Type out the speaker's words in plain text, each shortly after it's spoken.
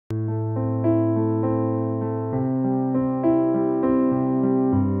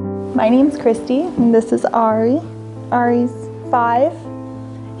My name's Christy, and this is Ari. Ari's 5.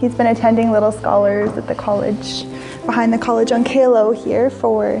 He's been attending Little Scholars at the college, behind the college on Kalo here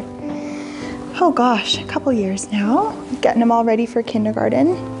for, oh gosh, a couple years now. Getting him all ready for kindergarten.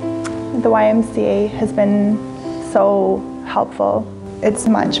 The YMCA has been so helpful. It's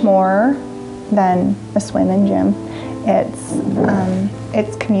much more than a swim and gym.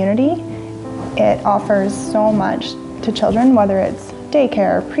 It's community. It offers so much to children, whether it's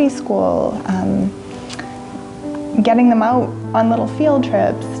daycare, preschool, getting them out on little field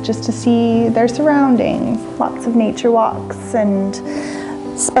trips just to see their surroundings. Lots of nature walks and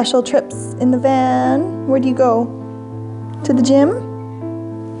special trips in the van. Where do you go? To the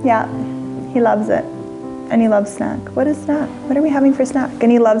gym? Yeah, he loves it. And he loves snack. What is snack? What are we having for snack?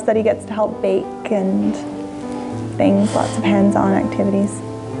 And he loves that he gets to help bake and things, lots of hands-on activities.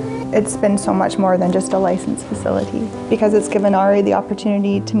 It's been so much more than just a licensed facility because it's given Ari the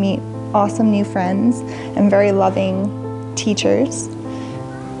opportunity to meet awesome new friends and very loving teachers.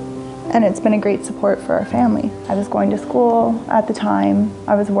 And it's been a great support for our family. I was going to school at the time.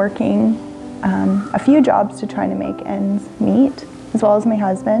 I was working a few jobs to try to make ends meet, as well as my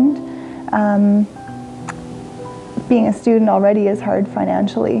husband. Being a student already is hard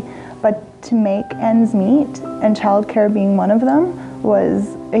financially, but to make ends meet, and childcare being one of them,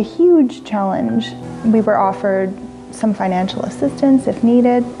 was a huge challenge. We were offered some financial assistance if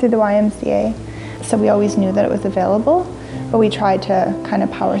needed through the YMCA, so we always knew that it was available, but we tried to kind of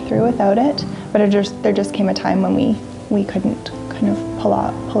power through without it. But there just came a time when we couldn't kind of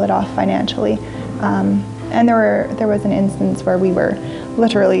pull it off financially. And there was an instance where we were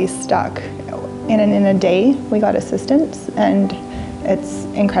literally stuck. In a day, we got assistance, and it's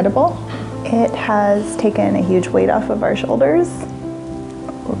incredible. It has taken a huge weight off of our shoulders.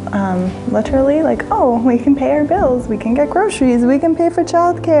 Literally, like, oh, we can pay our bills, we can get groceries, we can pay for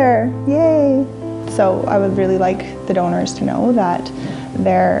childcare, yay! So I would really like the donors to know that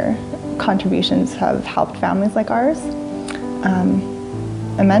their contributions have helped families like ours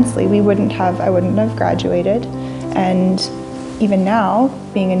immensely. I wouldn't have graduated, and even now,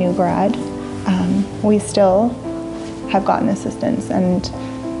 being a new grad, we still have gotten assistance, and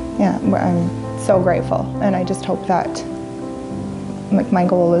yeah, I'm so grateful, and I just hope that my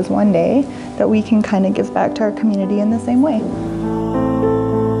goal is one day that we can kind of give back to our community in the same way.